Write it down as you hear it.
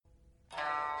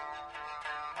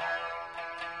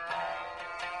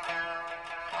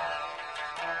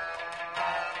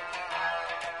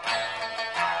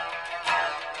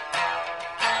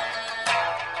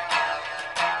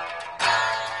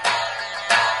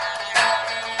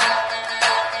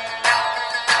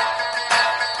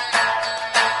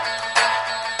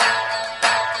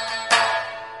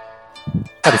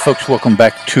Howdy folks, welcome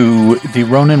back to the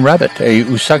Ronin Rabbit, a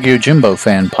Usagi Yojimbo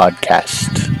fan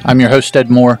podcast. I'm your host,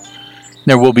 Ed Moore.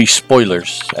 There will be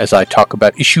spoilers as I talk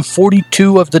about issue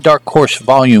 42 of the Dark Horse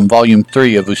Volume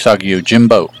 3 of Usagi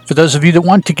Yojimbo. For those of you that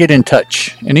want to get in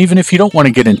touch, and even if you don't want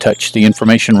to get in touch, the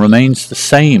information remains the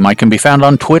same. I can be found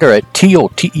on Twitter at Teal,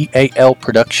 T-E-A-L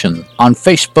Production. On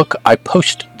Facebook, I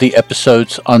post the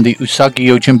episodes on the Usagi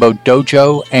Yojimbo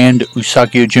Dojo and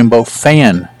Usagi Yojimbo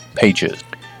fan pages.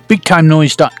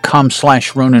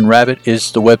 BigTimeNoise.com/Ronin Rabbit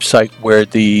is the website where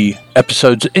the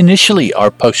episodes initially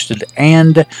are posted,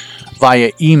 and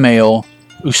via email,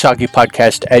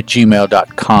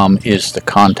 usagipodcast@gmail.com is the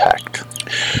contact.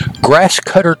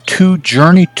 Grasscutter 2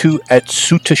 Journey to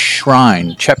Atsuta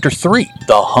Shrine, Chapter 3,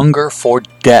 The Hunger for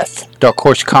Death, Dark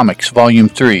Horse Comics, Volume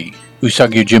 3,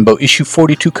 Usagi Yojimbo, Issue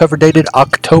 42, cover dated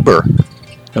October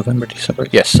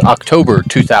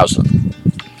 2000.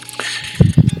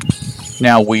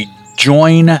 Now we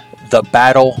join the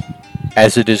battle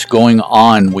as it is going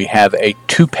on. We have a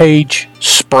 2-page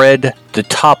spread. The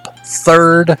top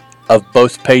third of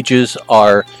both pages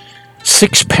are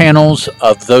 6 panels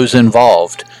of those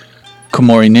involved: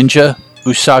 Komori Ninja,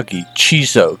 Usagi,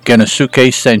 Chizo,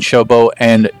 Genosuke, Senshobo,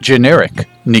 and generic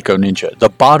Nico Ninja. The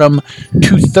bottom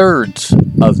 2/3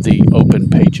 of the open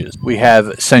pages, we have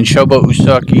Senshobo,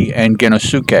 Usagi, and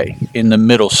Genosuke in the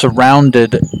middle,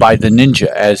 surrounded by the ninja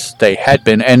as they had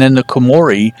been, and then the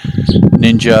Komori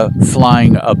Ninja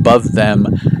flying above them,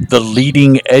 the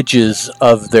leading edges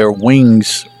of their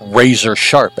wings razor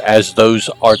sharp, as those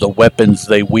are the weapons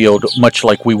they wield, much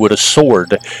like we would a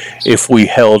sword if we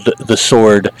held the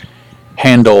sword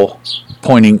handle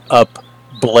pointing up,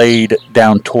 blade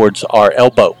down towards our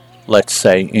elbow, let's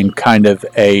say, in kind of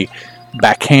a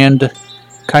backhand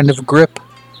kind of grip,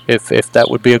 if that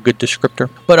would be a good descriptor.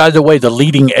 But either way, the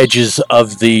leading edges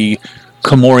of the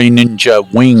Komori Ninja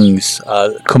wings,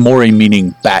 Komori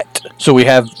meaning bat. So we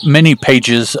have many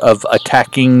pages of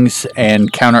attackings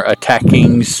and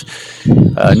counter-attackings,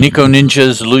 Nico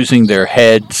Ninjas losing their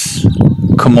heads,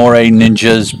 Komori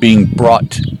Ninjas being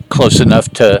brought close enough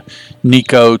to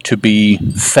Nico to be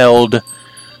felled.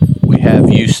 We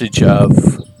have usage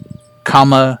of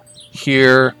Kama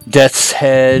here, Death's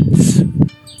Heads.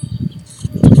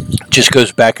 Just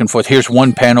goes back and forth. Here's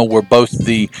one panel where both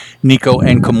the Nico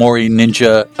and Komori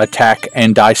Ninja attack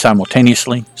and die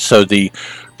simultaneously. So the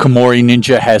Komori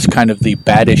Ninja has kind of the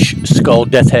baddish skull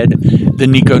death head. The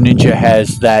Nico Ninja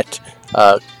has that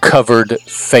covered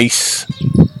face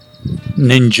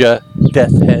ninja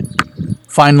death head.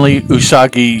 Finally,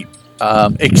 Usagi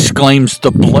exclaims,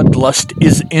 "The bloodlust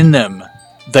is in them.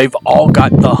 They've all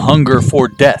got the hunger for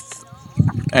death."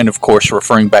 And of course,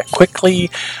 referring back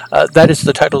quickly, that is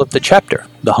the title of the chapter,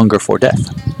 The Hunger for Death.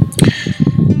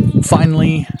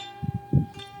 Finally,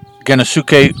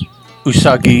 Genosuke,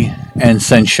 Usagi, and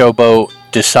Senshobo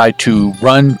decide to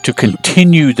run to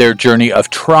continue their journey of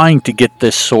trying to get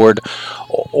this sword,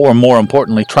 or more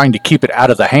importantly, trying to keep it out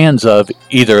of the hands of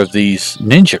either of these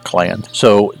ninja clans.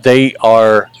 So they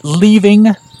are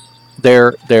leaving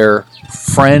their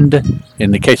friend,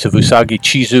 in the case of Usagi,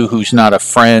 Chizu, who's not a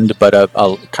friend but a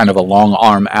kind of a long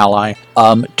arm ally,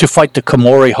 to fight the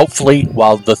Komori, hopefully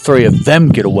while the 3 of them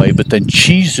get away. But then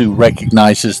Chizu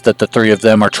recognizes that the 3 of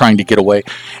them are trying to get away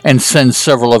and sends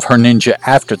several of her ninja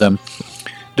after them.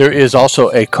 There is also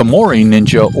a Komori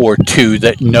ninja or 2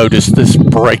 that notice this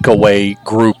breakaway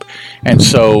group, and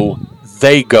so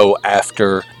they go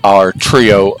after our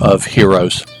trio of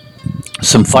heroes.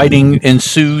 Some fighting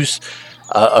ensues.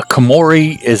 A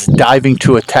Komori is diving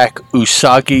to attack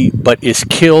Usagi, but is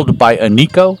killed by a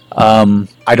Nico.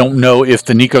 I don't know if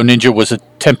the Nico Ninja was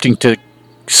attempting to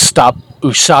stop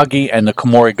Usagi and the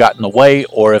Komori got in the way,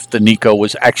 or if the Nico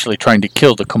was actually trying to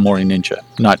kill the Komori Ninja.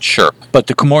 Not sure. But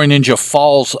the Komori Ninja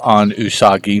falls on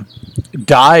Usagi,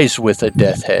 dies with a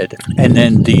death head, and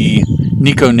then the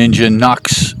Nico Ninja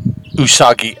knocks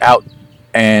Usagi out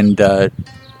and,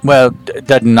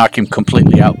 doesn't knock him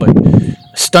completely out, but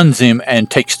stuns him and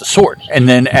takes the sword. And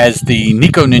then as the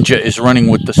Nico Ninja is running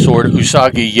with the sword,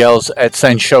 Usagi yells at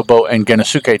Senshobo and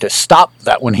Genosuke to stop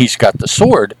that when he's got the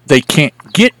sword. They can't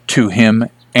get to him,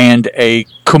 and a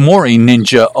Komori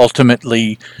Ninja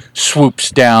ultimately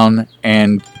swoops down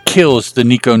and kills the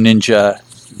Nico Ninja,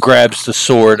 grabs the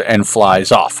sword, and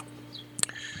flies off.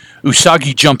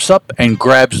 Usagi jumps up and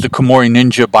grabs the Komori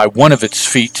Ninja by one of its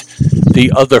feet,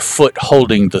 the other foot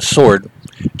holding the sword.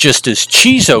 Just as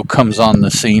Chizo comes on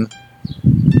the scene,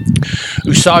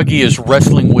 Usagi is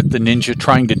wrestling with the ninja,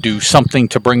 trying to do something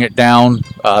to bring it down.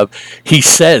 He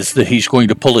says that he's going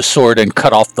to pull his sword and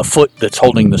cut off the foot that's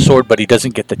holding the sword, but he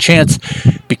doesn't get the chance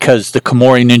because the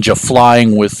Komori ninja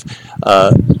flying with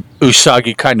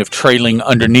Usagi kind of trailing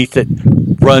underneath it,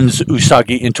 runs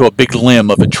Usagi into a big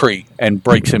limb of a tree and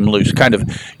breaks him loose. Kind of,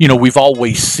 we've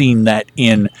always seen that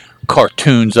in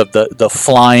cartoons of the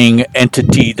flying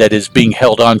entity that is being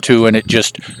held onto, and it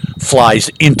just flies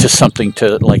into something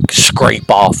to like scrape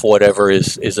off whatever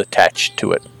is attached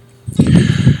to it.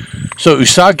 So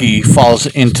Usagi falls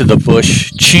into the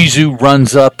bush. Chizu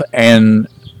runs up and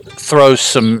throws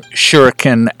some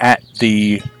shuriken at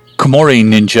the Komori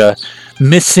ninja,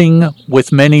 missing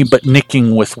with many but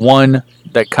nicking with one.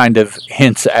 That kind of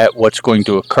hints at what's going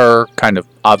to occur, kind of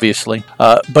obviously.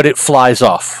 But it flies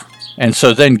off. And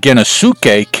so then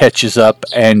Genosuke catches up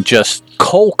and just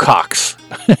cold-cocks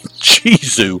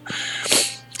Chizu.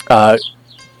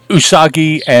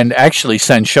 Usagi and actually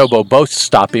Senshobo both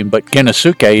stop him, but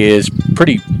Genosuke is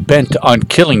pretty bent on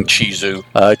killing Chizu.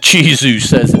 Chizu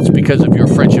says it's because of your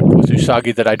friendship with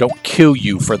Usagi that I don't kill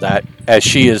you for that, as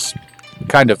she is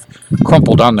kind of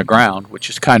crumpled on the ground, which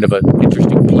is kind of an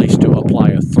interesting place to apply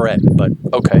a threat, but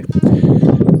okay.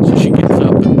 So she gets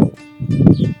up and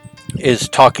is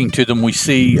talking to them. We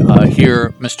see here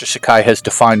Mr. Sakai has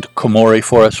defined Komori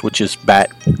for us, which is bat,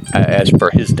 as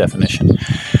per his definition.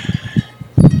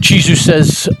 Chizu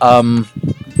says,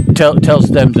 tells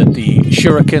them that the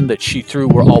shuriken that she threw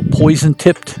were all poison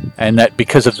tipped, and that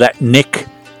because of that nick,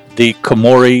 the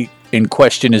Komori in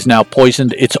question is now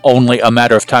poisoned. It's only a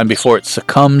matter of time before it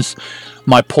succumbs.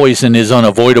 My poison is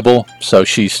unavoidable, so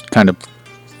she's kind of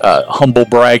humble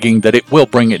bragging that it will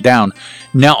bring it down.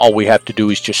 Now all we have to do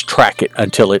is just track it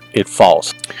until it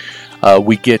falls.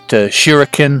 We get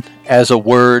shuriken as a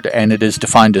word, and it is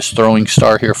defined as throwing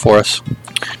star here for us.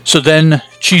 So then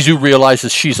Chizu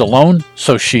realizes she's alone,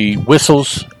 so she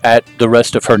whistles at the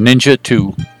rest of her ninja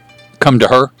to come to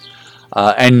her,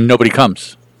 and nobody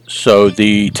comes. So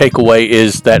the takeaway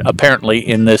is that apparently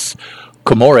in this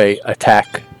Komori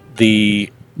attack,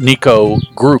 the Nico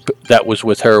group that was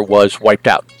with her was wiped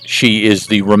out. She is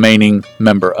the remaining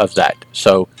member of that.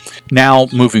 So now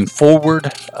moving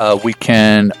forward, we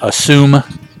can assume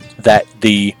that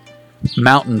the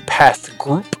Mountain Path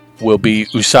group will be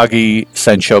Usagi,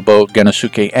 Senshobo,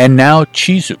 Genosuke, and now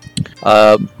Chizu.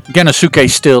 Genosuke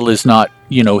still is not,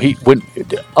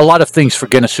 a lot of things for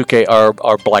Genosuke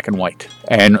are black and white.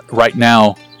 And right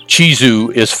now,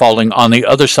 Chizu is falling on the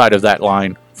other side of that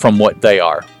line from what they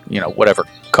are. Whatever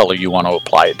color you want to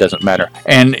apply, it doesn't matter.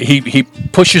 And he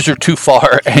pushes her too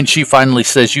far, and she finally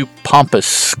says, "You pompous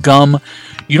scum.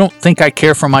 You don't think I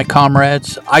care for my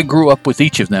comrades? I grew up with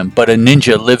each of them, but a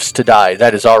ninja lives to die.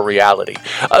 That is our reality."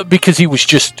 Because he was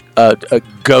just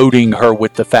goading her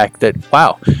with the fact that,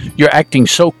 wow, you're acting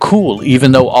so cool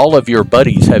even though all of your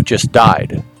buddies have just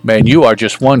died. Man, you are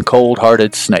just one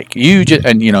cold-hearted snake. He's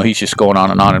just going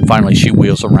on, and finally she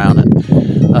wheels around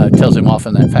and tells him off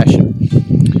in that fashion.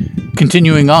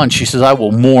 Continuing on, she says, "I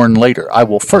will mourn later. I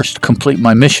will first complete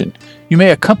my mission. You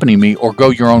may accompany me or go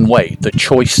your own way. The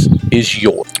choice is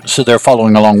yours." So they're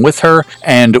following along with her,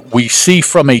 and we see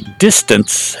from a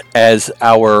distance as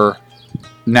our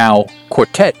now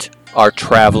quartet are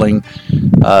traveling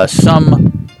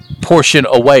some portion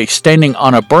away, standing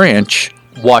on a branch,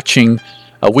 watching.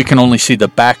 We can only see the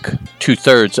back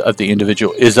 2/3 of the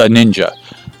individual is a ninja.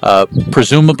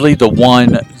 Presumably the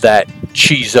one that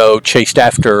Chizo chased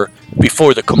after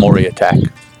before the Komori attack.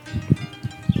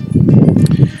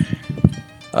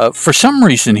 For some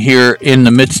reason here in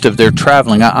the midst of their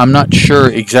traveling, I'm not sure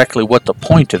exactly what the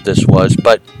point of this was,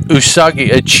 but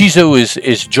Chizo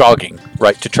is jogging,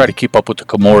 right, to try to keep up with the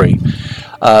Komori.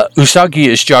 Usagi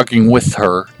is jogging with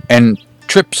her and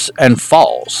trips and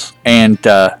falls, and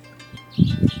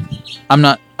I'm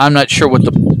not sure what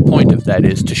the point of that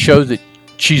is, to show that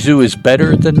Chizu is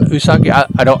better than Usagi.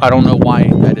 I don't know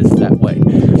why that is that way.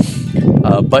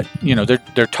 But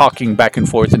they're talking back and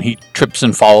forth, and he trips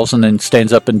and falls, and then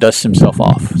stands up and dusts himself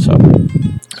off. So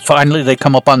finally, they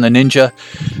come up on the ninja.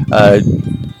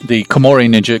 The Komori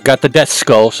ninja got the death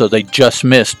skull, so they just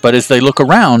missed. But as they look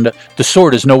around, the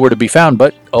sword is nowhere to be found.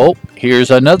 But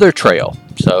here's another trail.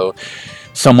 So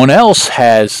someone else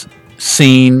has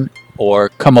seen or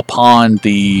come upon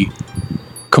the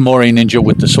Komori ninja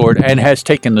with the sword and has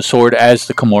taken the sword as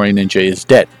the Komori ninja is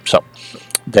dead. So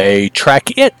they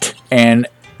track it, and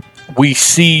we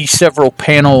see several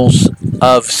panels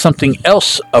of something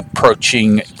else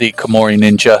approaching the Komori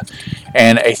ninja,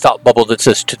 and a thought bubble that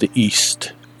says to the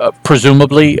east.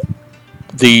 Presumably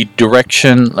the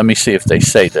direction, let me see if they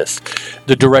say this,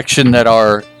 the direction that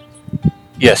our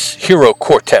hero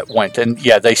quartet went. And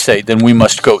they say then we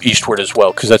must go eastward as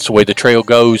well, because that's the way the trail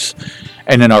goes.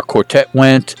 And then our quartet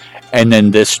went, and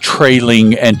then this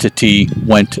trailing entity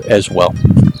went as well.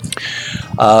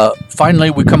 Finally,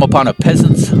 we come upon a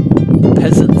peasant's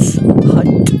peasant's hut.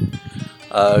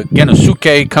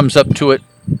 Genosuke comes up to it,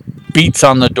 beats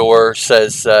on the door,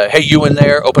 says, hey, you in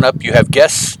there, open up, you have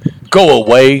guests. Go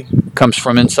away, comes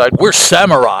from inside. We're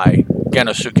samurai,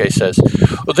 Genosuke says.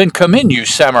 Well, then come in, you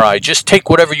samurai, just take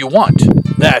whatever you want.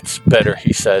 That's better,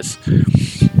 he says.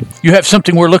 You have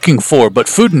something we're looking for, but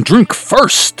food and drink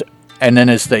first. And then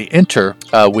as they enter,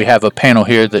 we have a panel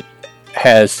here that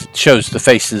shows the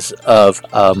faces of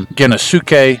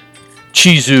Genosuke,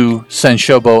 Chizu,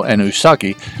 Senshobo, and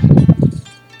Usagi.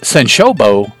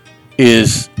 Senshobo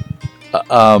is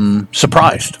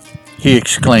surprised. He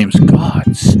exclaims,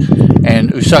 gods.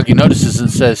 And Usagi notices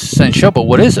and says, Senshobo,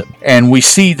 what is it? And we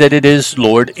see that it is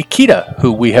Lord Ikeda,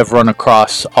 who we have run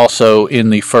across also in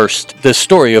the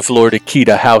story of Lord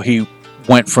Ikeda, how he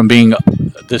went from being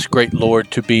this great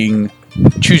lord to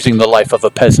choosing the life of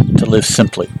a peasant, to live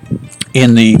simply.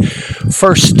 In the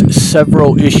first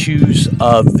several issues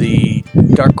of the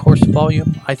Dark Horse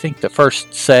volume, I think the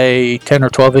first, say, 10 or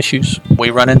 12 issues,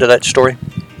 we run into that story.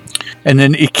 And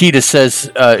then Ikeda says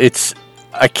it's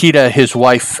Ikeda, his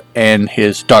wife, and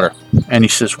his daughter. And he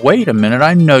says, wait a minute,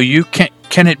 I know you.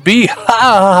 Can it be? Ha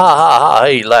ha ha!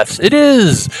 He laughs. It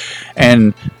is!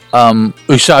 And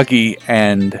Usagi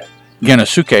and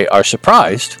Genosuke are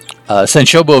surprised.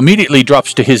 Senshobo immediately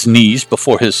drops to his knees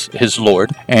before his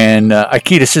lord. And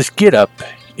Ikeda says, get up,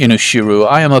 Inoshiru.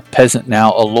 I am a peasant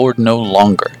now, a lord no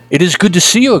longer. It is good to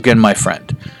see you again, my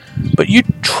friend. But you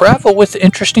travel with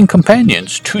interesting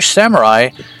companions, 2 samurai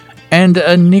and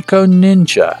a Nico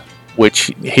ninja,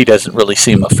 which he doesn't really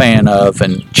seem a fan of,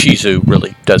 and Chizu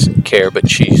really doesn't care, but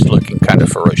she's looking kind of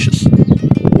ferocious.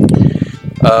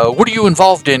 What are you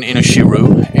involved in,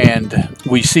 Inoshiru? And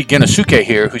we see Genosuke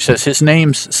here, who says his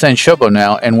name's Senshobo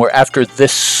now, and we're after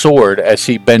this sword, as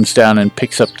he bends down and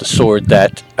picks up the sword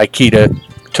that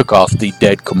Ikeda took off the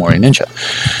dead Komori ninja.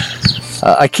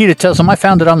 Ikeda tells him, I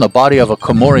found it on the body of a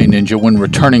Komori ninja when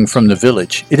returning from the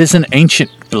village. It is an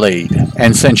ancient blade.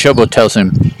 And Senshobo tells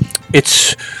him,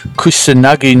 it's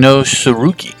Kusanagi no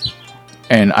Tsurugi.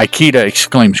 And Ikeda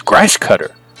exclaims, grass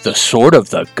cutter, the sword of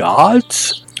the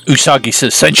gods? Usagi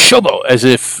says, Senshobo, as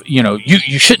if,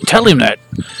 you shouldn't tell him that.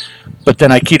 But then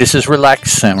Ikeda says,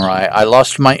 relax, samurai. I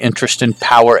lost my interest in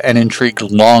power and intrigue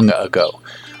long ago.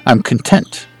 I'm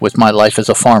content with my life as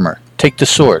a farmer. Take the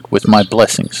sword with my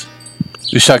blessings.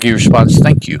 Usagi responds,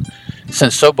 thank you.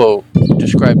 Senshobo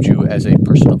described you as a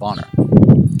person of honor.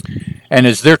 And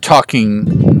as they're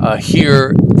talking,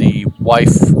 here the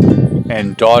wife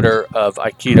and daughter of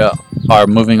Ikeda are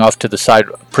moving off to the side,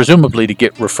 presumably to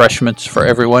get refreshments for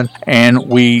everyone. And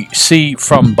we see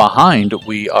from behind,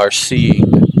 we are seeing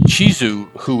Chizu,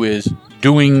 who is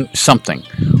doing something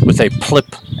with a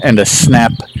plip and a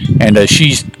snap, and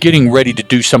she's getting ready to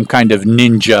do some kind of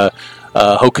ninja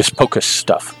hocus pocus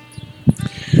stuff.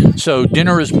 So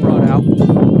dinner is brought out.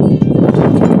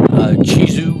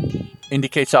 Chizu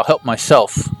indicates I'll help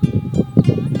myself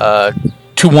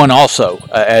to one also,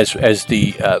 as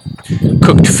the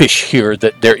cooked fish here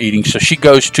that they're eating. So she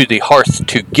goes to the hearth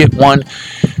to get one,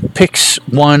 picks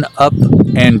one up,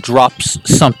 and drops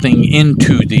something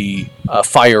into the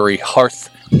fiery hearth,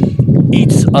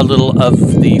 eats a little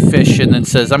of the fish, and then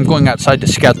says, I'm going outside to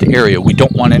scout the area. We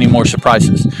don't want any more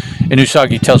surprises. And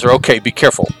Usagi tells her, okay, be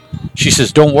careful. She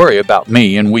says, don't worry about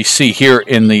me. And we see here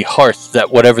in the hearth that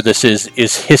whatever this is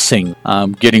hissing,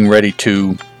 getting ready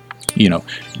to,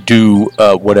 do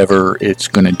whatever it's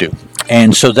going to do.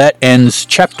 And so that ends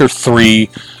Chapter 3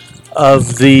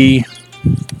 of the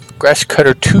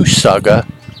Grasscutter 2 saga,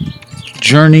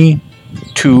 Journey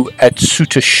to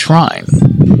Atsuta Shrine.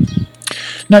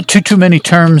 Not too many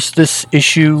terms this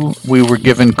issue. We were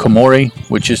given Komori,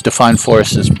 which is defined for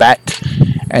us as bat,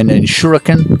 and then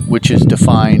Shuriken, which is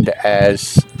defined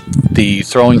as the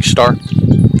throwing star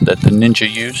that the ninja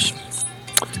use.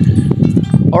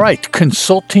 All right,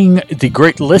 consulting the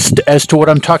great list as to what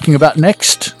I'm talking about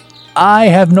next, I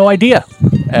have no idea,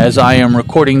 as I am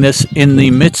recording this in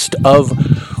the midst of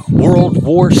World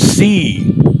War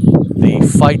C, the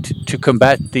fight to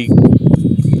combat the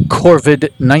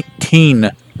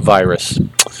COVID-19 virus.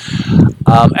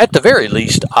 At the very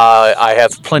least, I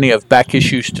have plenty of back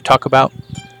issues to talk about.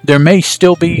 There may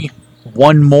still be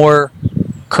one more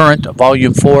current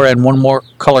Volume 4 and one more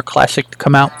Color Classic to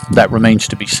come out. That remains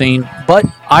to be seen. But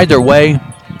either way,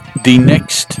 the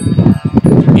next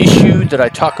issue that I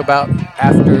talk about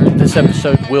after this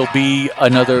episode will be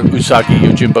another Usagi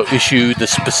Yojimbo issue. The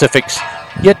specifics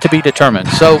yet to be determined.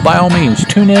 So by all means,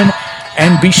 tune in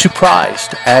and be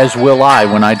surprised, as will I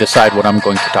when I decide what I'm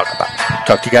going to talk about.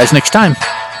 Talk to you guys next time.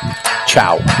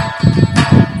 Ciao.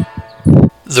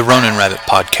 The Ronin Rabbit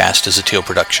podcast is a Teal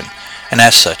production and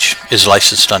as such is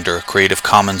licensed under a Creative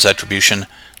Commons Attribution,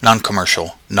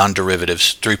 Non-Commercial,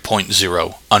 Non-Derivatives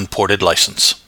 3.0 Unported License.